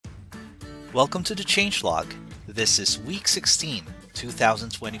Welcome to the Changelog. This is week 16,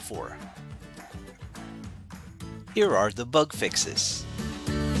 2024. Here are the bug fixes.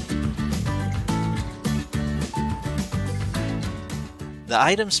 The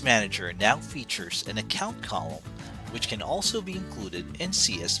Items Manager now features an account column, which can also be included in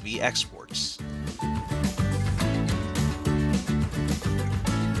CSV exports.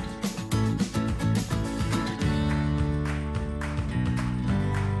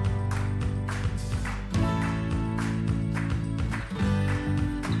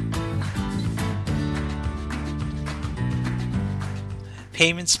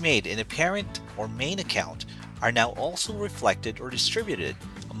 Payments made in a parent or main account are now also reflected or distributed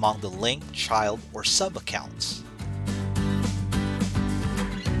among the linked child or sub accounts.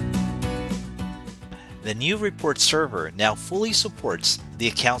 The new report server now fully supports the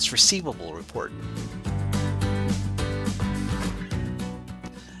accounts receivable report.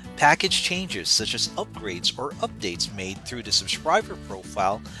 Package changes such as upgrades or updates made through the subscriber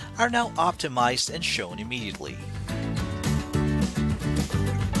profile are now optimized and shown immediately.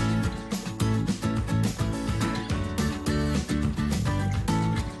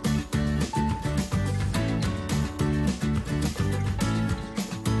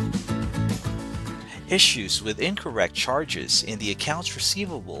 Issues with incorrect charges in the accounts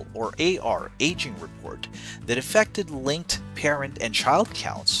receivable or AR aging report that affected linked parent and child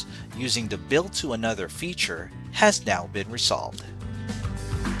counts using the Bill to Another feature has now been resolved.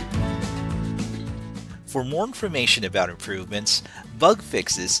 For more information about improvements, bug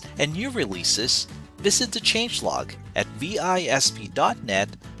fixes, and new releases, visit the Changelog at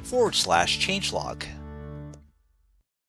Visp.net/changelog.